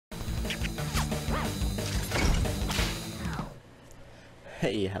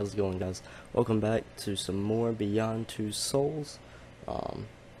Hey, how's it going, guys? Welcome back to some more Beyond Two Souls. Let's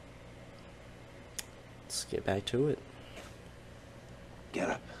get back to it. Get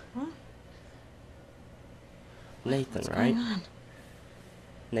up. Huh? Nathan, What's right? going on?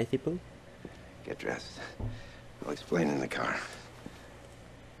 Nathan Poo? Get dressed. I'll explain in the car.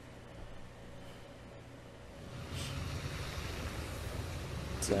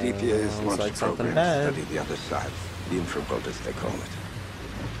 The DPA's Sounds launched like a something program bad. to study the other side, the infraworld as they call it.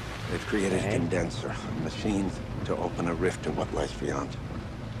 They've created a condenser, machines to open a rift to what lies beyond.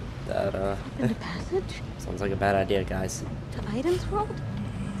 That, Open a passage? sounds like a bad idea, guys. To Items World?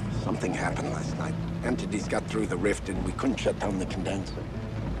 Something happened last night. Entities got through the rift and we couldn't shut down the condenser.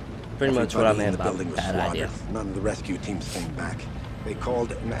 Pretty much what I Everybody in meant the by building was bad idea. slaughtered. None of the rescue teams came back. They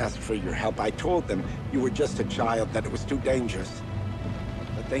called and asked for your help. I told them you were just a child, that it was too dangerous.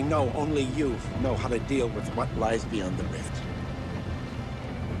 But they know only you know how to deal with what lies beyond the rift.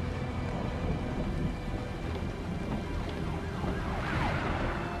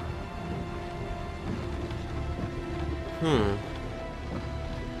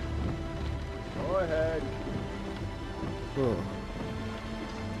 Go ahead.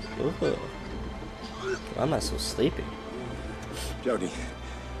 Why am I so sleepy? Jody,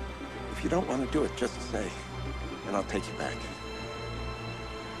 if you don't want to do it, just say, and I'll take you back.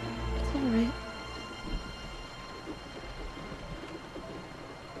 It's alright.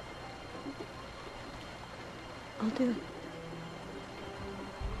 I'll do it.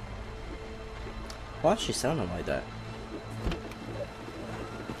 Why is she sounding like that?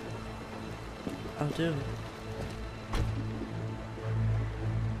 I'll do it.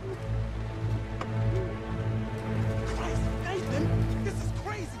 Nathan, this is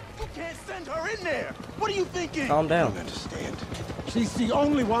crazy. You can't send her in there. What are you thinking? Calm I down. don't understand. She's the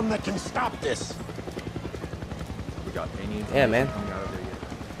only one that can stop this. We got any information Yeah, man. coming out of there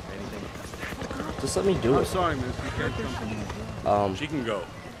yet? Anything? Just let me do I'm it. sorry, miss. We can't come from here. She can go.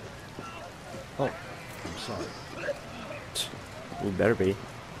 Oh, I'm sorry. you better be.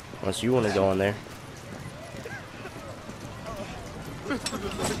 Unless you want to go in there.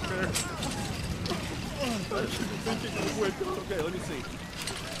 Okay, let me see.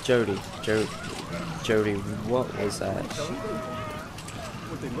 Jody, Jody, what was that?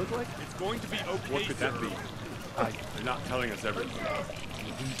 What they look like? It's going to be okay. What could that be? They're not telling us everything.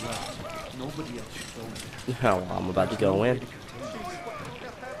 Nobody else should go. Oh, I'm about to go in.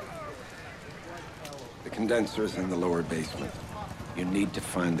 The condenser is in the lower basement. You need to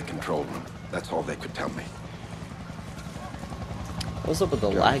find the control room. That's all they could tell me. What's up with the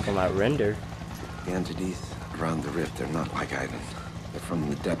lag on that render? The entities around the rift, they're not like Iden. They're from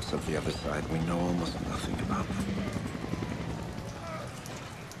the depths of the other side. We know almost nothing about them.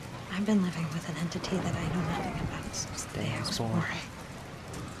 I've been living with an entity that I know nothing about since the day I was born.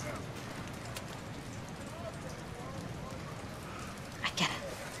 I get it.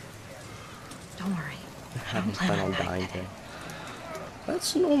 Don't worry. I don't plan on dying today.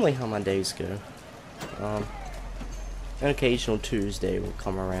 That's normally how my days go. An occasional Tuesday will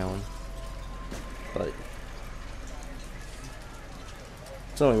come around, but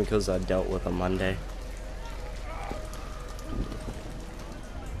it's only because I dealt with a Monday.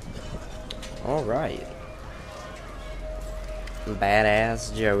 Alright.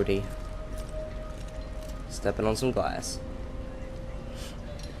 Badass Jody. Stepping on some glass.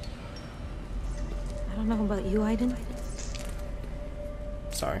 I don't know about you, Aiden,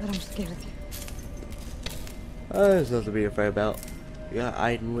 Sorry. but I'm scared of you. There's nothing to be afraid about. You got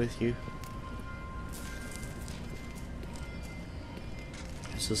Aiden with you.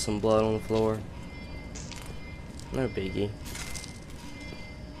 There's just some blood on the floor. No biggie.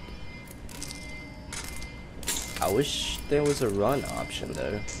 I wish there was a run option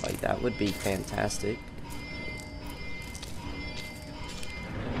though. Like, that would be fantastic.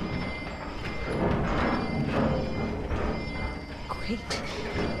 Great.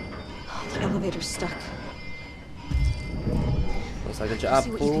 Oh, the elevator's stuck. Looks like a job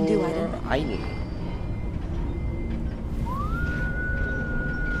see what for you can do, Aiden. Aiden.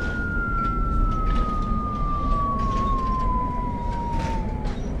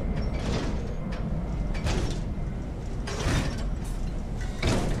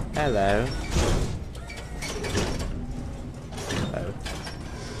 Hello. Hello.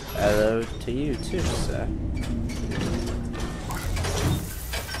 Hello to you too, sir.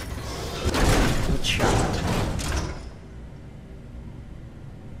 Good shot.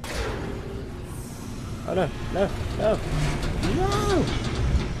 Oh no, no, no, no!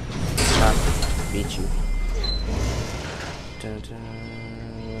 Beat you. Dun, dun.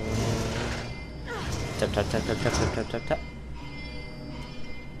 Tap, tap, tap, tap, tap, tap, tap, tap, tap.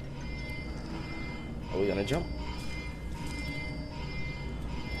 we're gonna jump.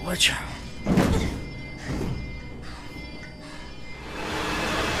 Watch out.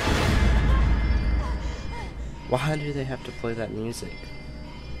 Why do they have to play that music?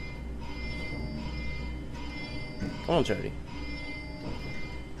 Come on, Jody.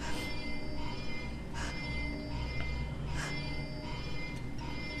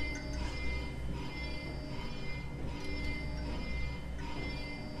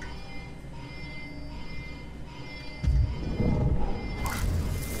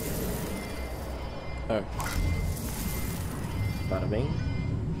 Oh. Bada bing.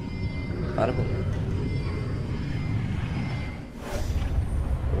 Bada boom.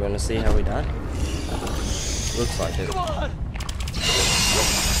 We're gonna see how we die. Looks like it. Come on!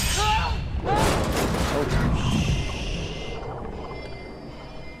 Oh.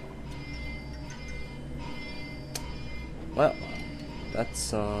 Well, that's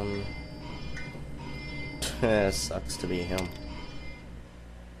sucks to be him.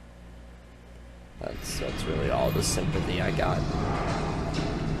 That's really all the sympathy I got.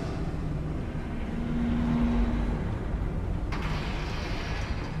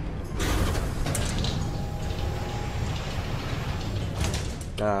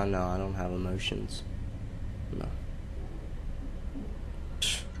 No, I don't have emotions. No.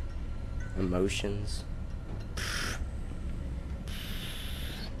 Emotions?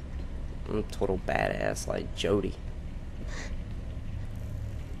 I'm a total badass like Jody.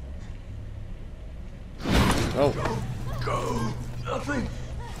 Oh. Go! Nothing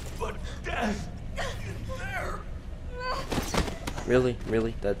but death in there! Really?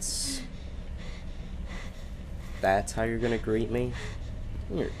 Really? That's how you're gonna greet me?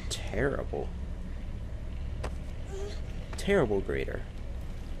 You're terrible. Terrible greeter.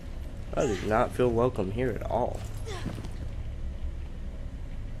 I do not feel welcome here at all.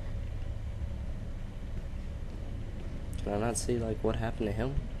 Can I not see, like, what happened to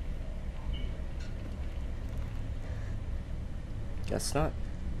him? Guess not.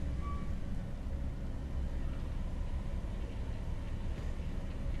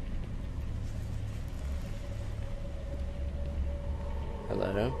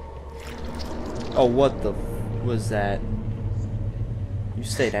 Hello? Oh, what the was that? You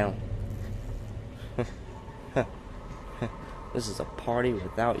stay down. This is a party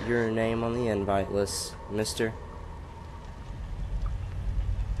without your name on the invite list, mister.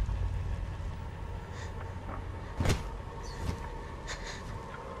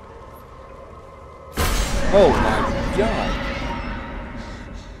 Oh my god.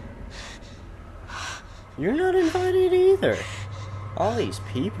 You're not invited either. All these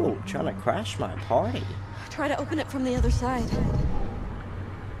people trying to crash my party. Try to open it from the other side.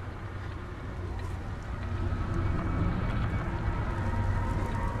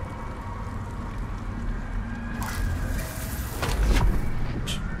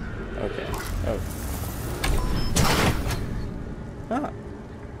 Okay. Oh. Ah.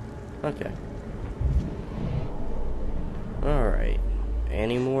 Okay. Alright.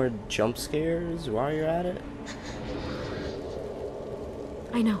 Any more jump scares while you're at it?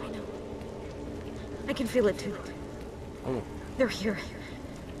 I know. I can feel it too. Oh. They're here.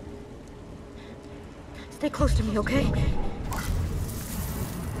 Stay close to me, okay?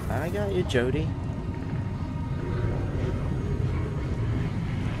 I got you, Jody.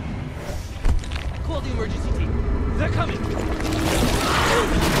 Call the emergency team. They're coming!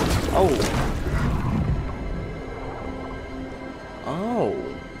 Oh. Oh.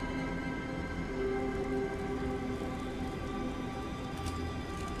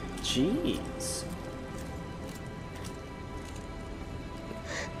 Jeez.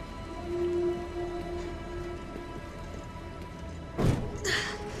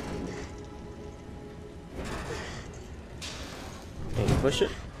 Can you push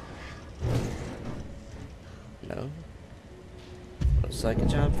it? No. Looks like a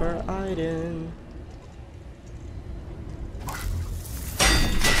job for Aiden.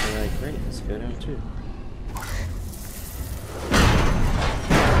 Alright, great. Let's go down too.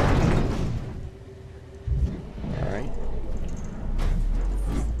 Alright.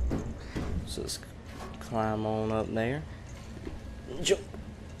 So let's climb on up there. Jump!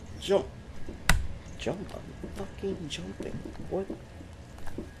 Jump! Jump! I'm fucking jumping. What?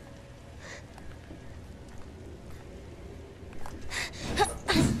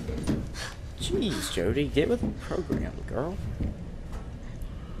 Jeez, Jody, get with the program, girl.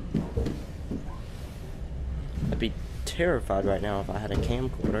 I'd be terrified right now if I had a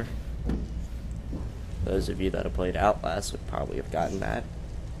camcorder. Those of you that have played Outlast would probably have gotten that.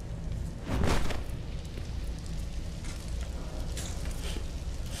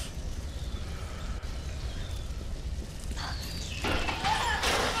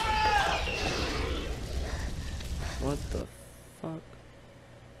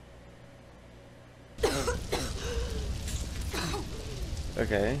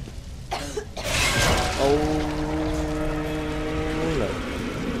 Okay. Oh no.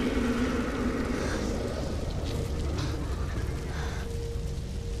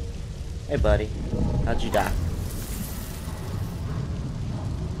 Hey buddy, how'd you die?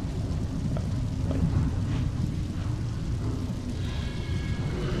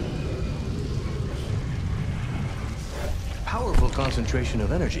 Powerful concentration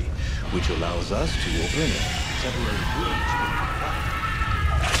of energy, which allows us to open a temporary breach.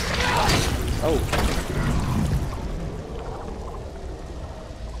 Oh.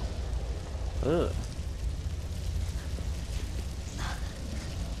 Ugh.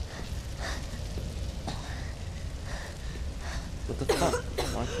 What the fuck?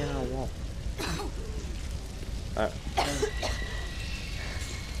 Why can't I walk?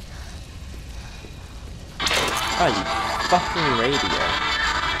 Oh, you fucking radio.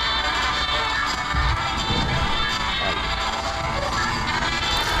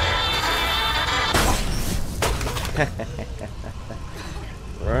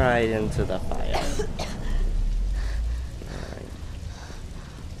 Right into the fire.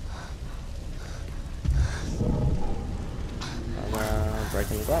 Alright.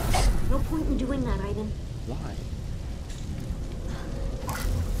 Breaking the glass. No point in doing that, Aiden. Why?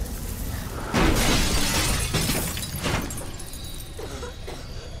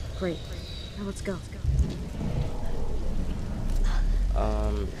 Great. Now let's go.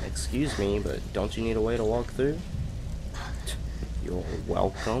 Excuse me, but don't you need a way to walk through? You're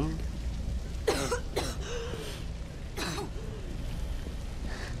welcome.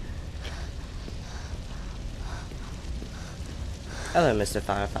 Hello, Mr.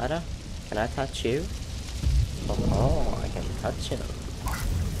 Firefighter. Can I touch you? Oh, I can touch you.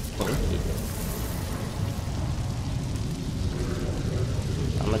 Thank you.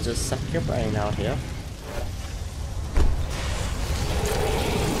 I'm gonna just suck your brain out here.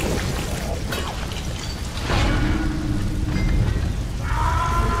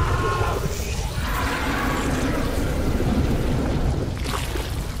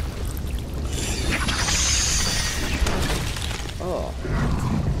 Oh.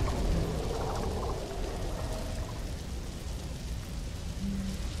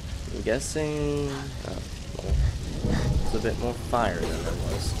 I'm guessing... Oh, well, it's a bit more fire than there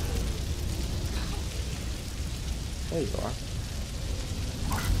was. There you are.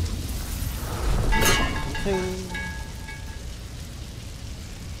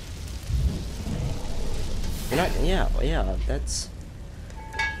 You're not... Yeah, that's...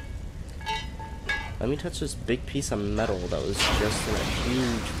 Let me touch this big piece of metal that was just in a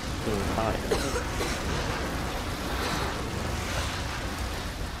huge fucking fire.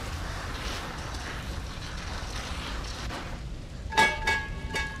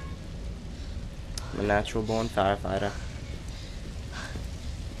 I'm a natural born firefighter.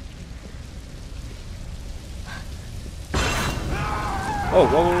 Oh,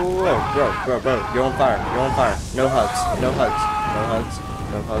 whoa, bro, you're on fire, No hugs, no hugs, no hugs,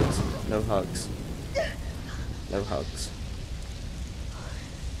 no hugs, no hugs. No hugs.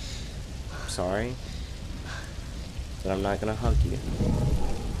 I'm sorry, but I'm not gonna hug you.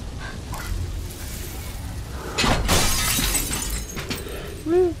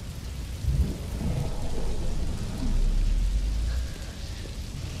 Woo.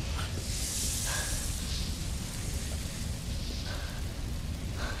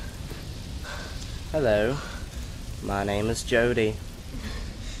 Hello, my name is Jody.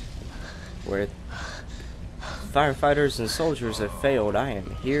 Where firefighters and soldiers have failed, I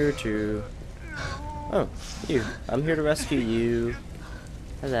am here to... Oh, you. I'm here to rescue you.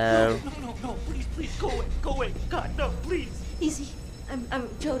 Hello. No, please, go away. God, no, please. Easy. I'm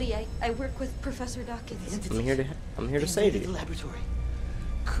Jody. I work with Professor Dawkins. I'm here to save you. The laboratory.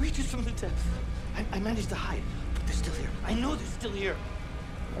 Creatures from the depths. I managed to hide, but they're still here. I know they're still here.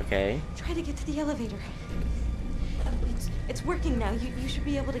 Okay. Try to get to the elevator. It's working now. You should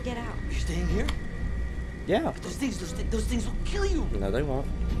be able to get out. You're staying here? Yeah. But those things will kill you. No, they won't.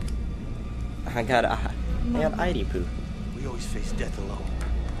 I got ID poo. We always face death alone.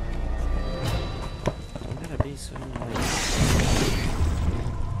 I'm gonna be so like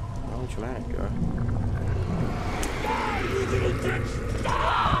dramatic, girl.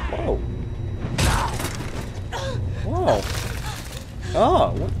 Whoa. Whoa.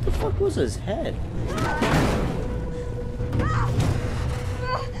 Oh, what the fuck was his head?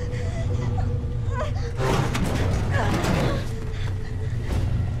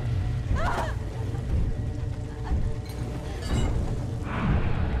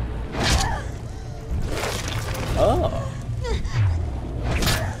 Oh.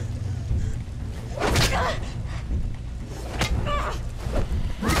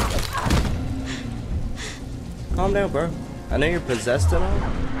 calm down, bro. I know you're possessed and all,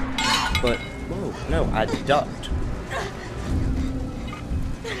 but whoa, no, I ducked.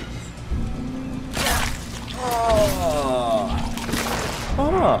 Oh.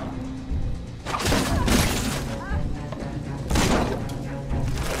 Oh.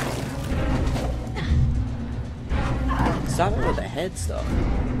 Stop it with the head stuff.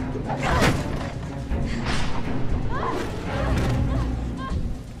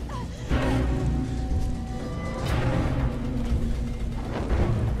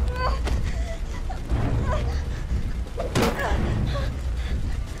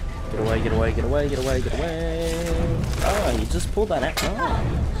 Get away, get away, get away, get away, get away. Oh, you just pulled that out. Oh.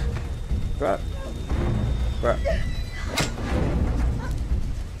 Bro. Bro.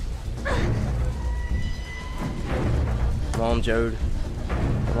 Come on, Jode.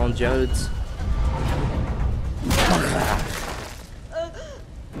 Come on, Jodes.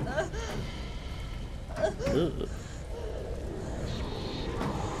 Ugh.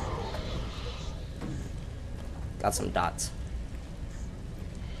 Got some dots.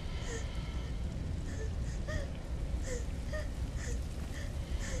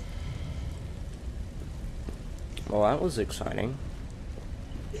 Well, that was exciting.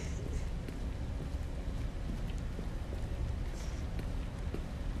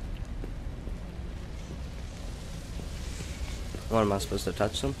 What, am I supposed to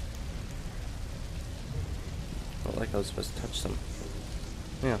touch them? Felt like I was supposed to touch them.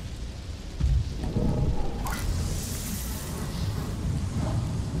 Yeah.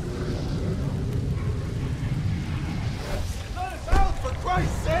 Let us out, for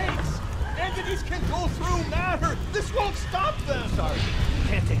Christ's sakes! Entities can go through matter! This won't stop them! Sorry,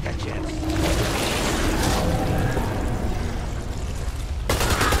 can't take that chance.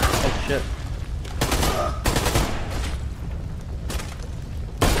 Oh, shit.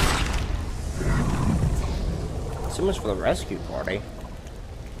 So much for the rescue party.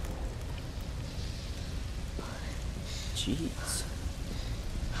 Jeez.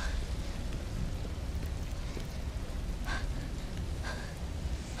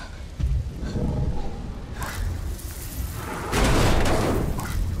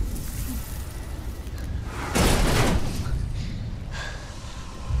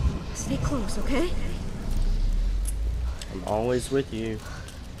 Stay close, okay? I'm always with you.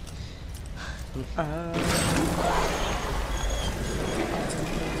 I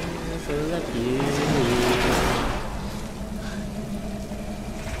love you.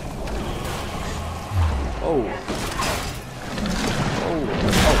 Oh. Oh.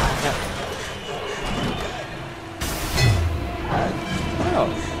 Oh. Yeah.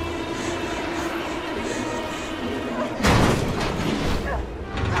 Oh.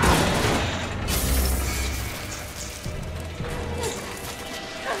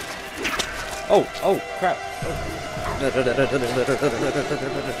 Oh, oh, crap.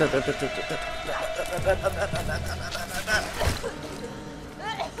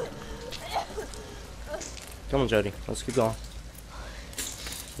 Come on, Jody. Let's keep going.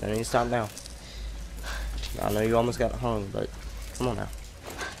 No need to stop now. I know you almost got hung, but come on now.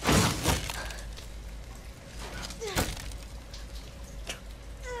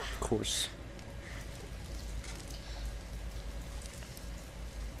 Of course.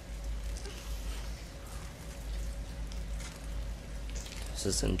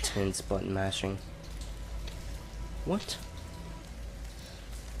 This is intense button mashing. What?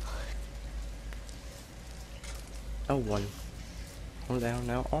 L1. Hold down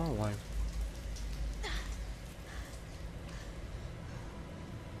now R1.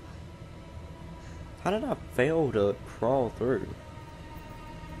 How did I fail to crawl through?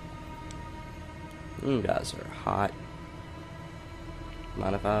 You guys are hot.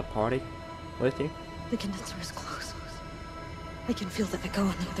 Mind if I party with you? The condenser is close. I can feel the echo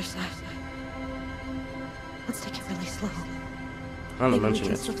on the other side. Let's take it really slow. Not to Maybe we mention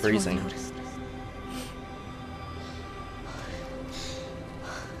can it's slip through freezing. unnoticed.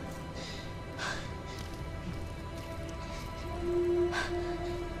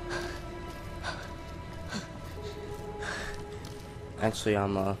 Actually,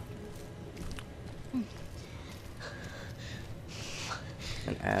 I'm an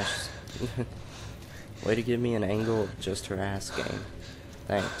ass. Way to give me an angle of just her ass game.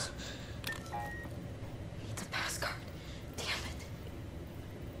 Thanks. It's a pass card. Damn it.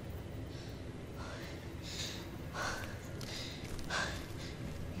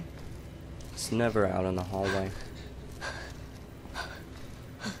 It's never out in the hallway.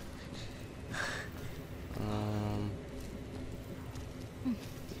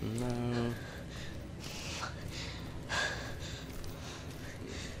 No.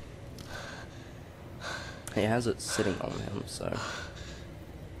 He has it sitting on him, so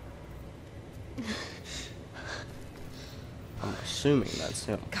I'm assuming that's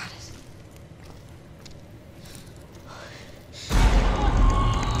him. Got it.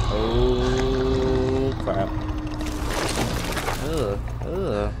 Oh crap. Ugh.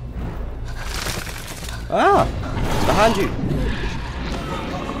 Ugh. Ah! Behind you!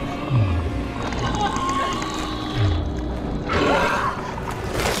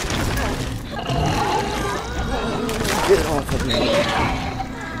 Get off of me.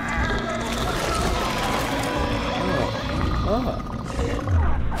 Oh. Oh.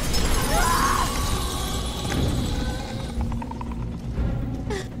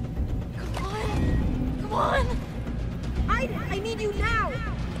 Come on! I need you now!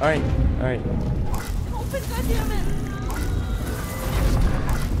 Alright, alright. Open, goddammit!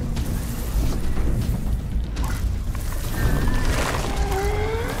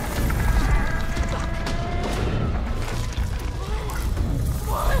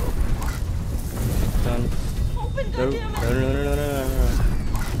 Done. Open, No, goddammit! no.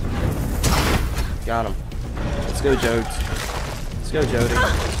 Got him. Let's go, Jodes. Let's go, Jody.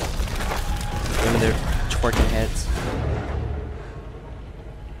 Give me their twerking heads.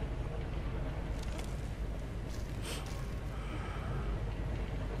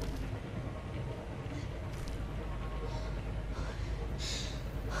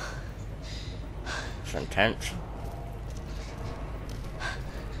 It's intense.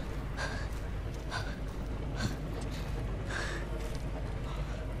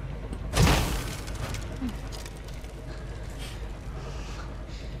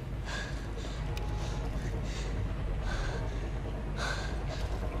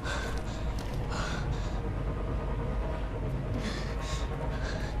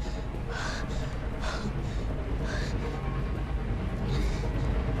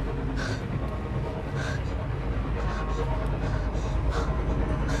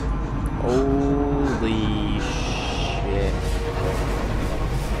 Holy shit.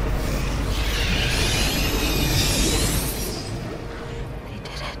 They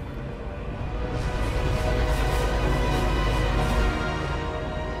did it.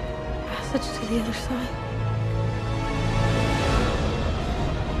 Passage to the other side.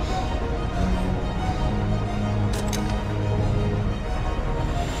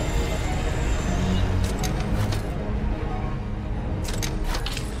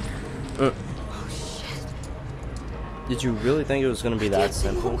 Oh shit. Did you really think it was gonna be that That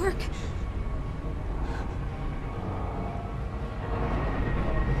thing simple? won't work.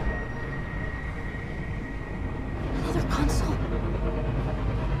 Another console.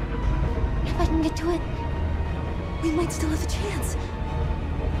 If I can get to it, we might still have a chance.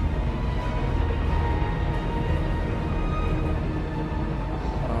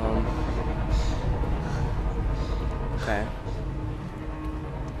 Okay.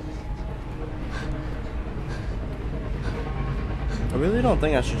 I really don't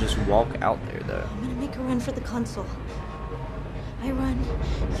think I should just walk out there, though. I'm gonna make a run for the console. I run,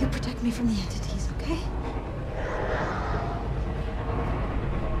 you protect me from the entities, okay?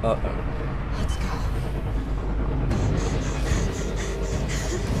 Uh-oh. Let's go.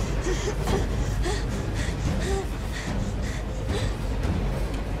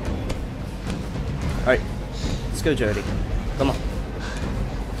 Alright. Let's go, Jody. Come on.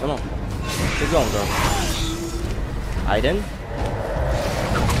 Come on. Keep going, girl. Aiden?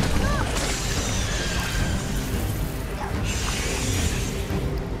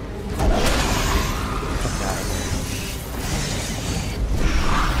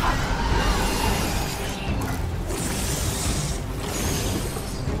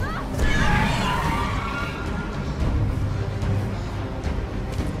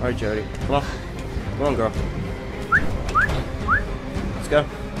 Alright, Jody. Come on. Come on, girl. Let's go.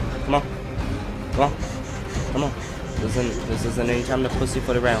 Come on. Come on. Come on. This isn't any time to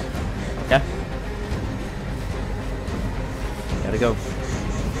pussyfoot around. Okay? Gotta go.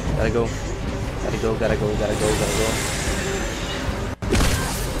 Gotta go. Gotta go, gotta go, gotta go, gotta go.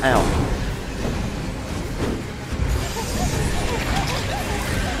 Ow.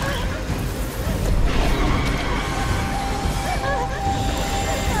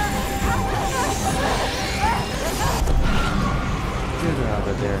 Get out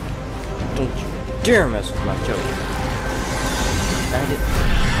of there. Don't you dare mess with my joke. Bag it.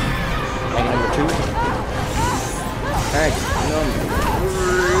 Bag number 2. Bag number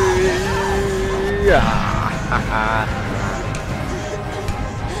 3.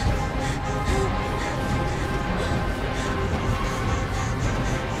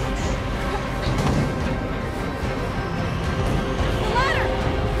 The ladder!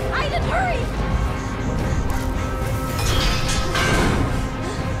 Aiden, hurry!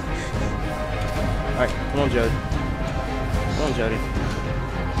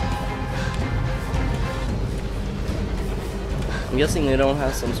 I'm guessing they don't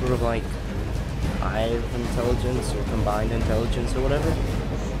have some sort of like hive intelligence or combined intelligence or whatever.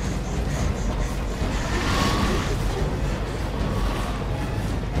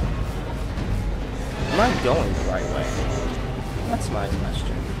 Am I going the right way? That's my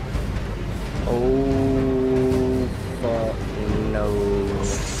question. Oh, fuck no.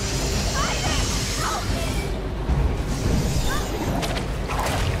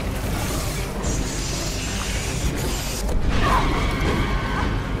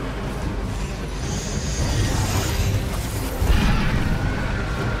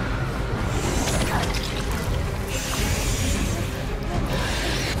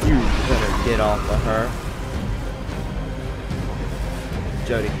 You better get off of her.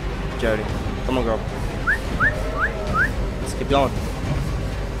 Jody, Jody, come on, girl. Let's keep going.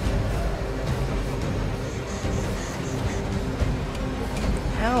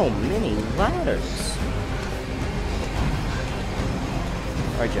 How many ladders?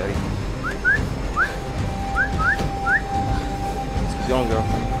 Alright, Jody. Let's keep going, girl.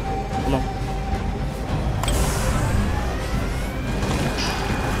 Come on.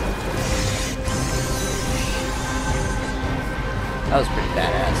 That was pretty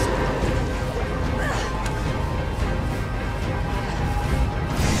badass.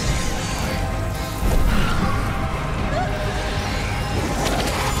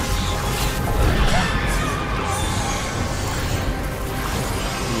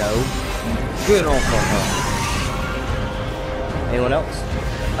 No. Good off on her. Anyone else?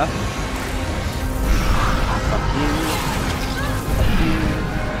 Huh? Fuck you. Fuck you.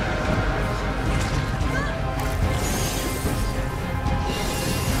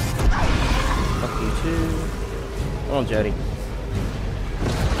 Fuck you too. Come on, Jody.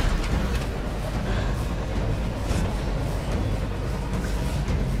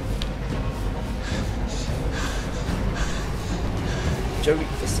 Jody,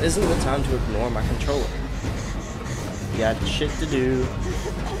 this isn't the time to ignore my controller. You got shit to do.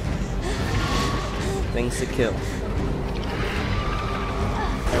 Things to kill.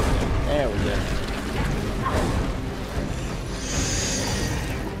 There we go.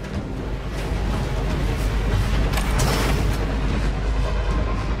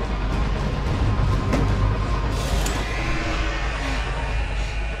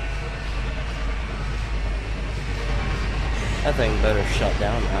 That thing better shut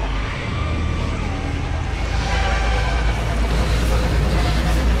down now.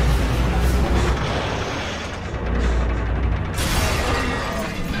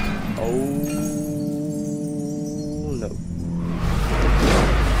 Oh no.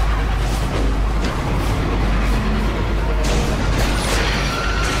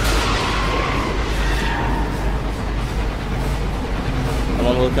 I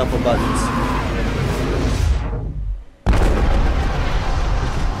want to look up for buttons.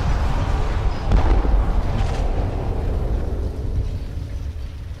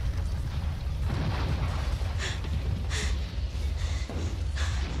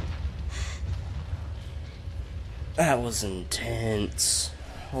 That was intense.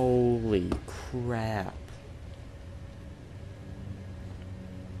 Holy crap.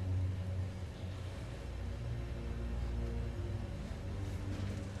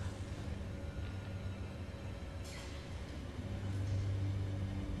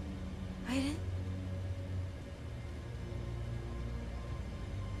 Aiden?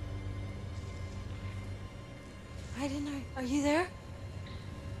 Aiden, are you there?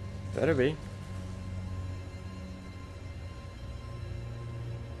 Better be.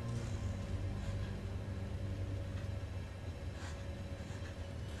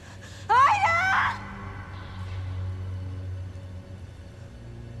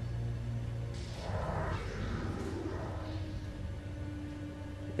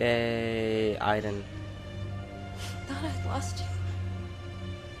 Yay, Aiden. Thought I'd lost you.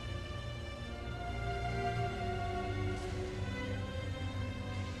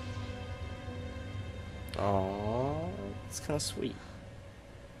 Aww, it's kind of sweet.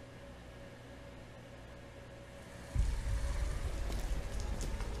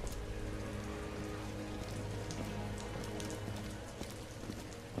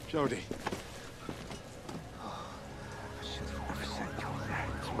 Jody. I should have never sent you there.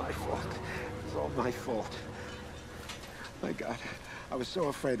 It's my fault. It's all my fault. My God, I was so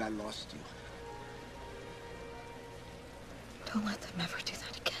afraid I lost you. Don't let them ever do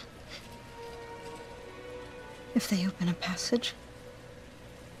that again. If they open a passage,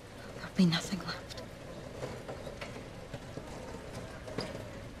 there'll be nothing left.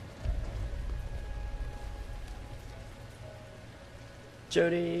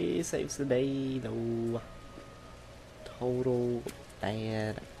 Jody saves the day, though. total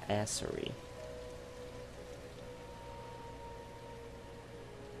badassery.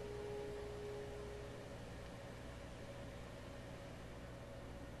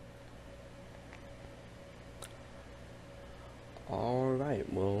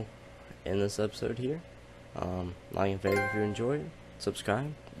 Alright, we'll end this episode here. Like and favorite if you enjoyed.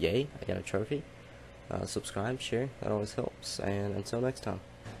 Subscribe. Yay, I got a trophy. Subscribe, share, that always helps. And until next time,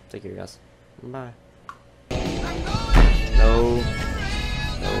 take care, guys. Bye.